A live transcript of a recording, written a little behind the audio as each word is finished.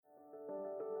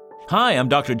Hi, I'm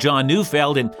Dr. John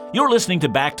Neufeld, and you're listening to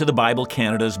Back to the Bible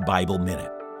Canada's Bible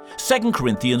Minute. 2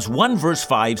 Corinthians 1 verse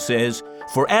 5 says,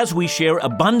 "For as we share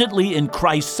abundantly in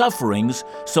Christ's sufferings,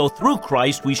 so through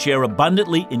Christ we share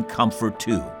abundantly in comfort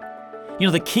too." You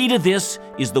know, the key to this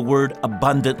is the word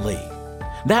abundantly.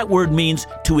 That word means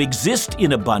to exist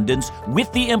in abundance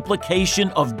with the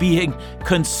implication of being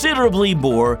considerably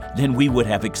more than we would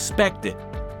have expected.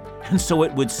 And so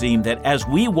it would seem that as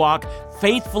we walk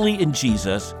faithfully in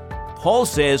Jesus, Paul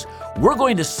says we're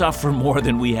going to suffer more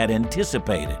than we had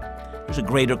anticipated. There's a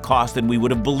greater cost than we would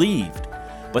have believed.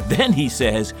 But then he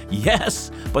says,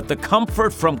 yes, but the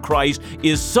comfort from Christ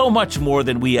is so much more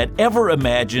than we had ever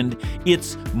imagined.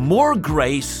 It's more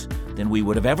grace than we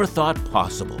would have ever thought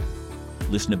possible.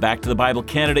 Listen to Back to the Bible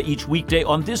Canada each weekday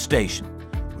on this station,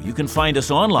 or you can find us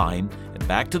online at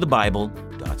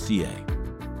backtothebible.ca.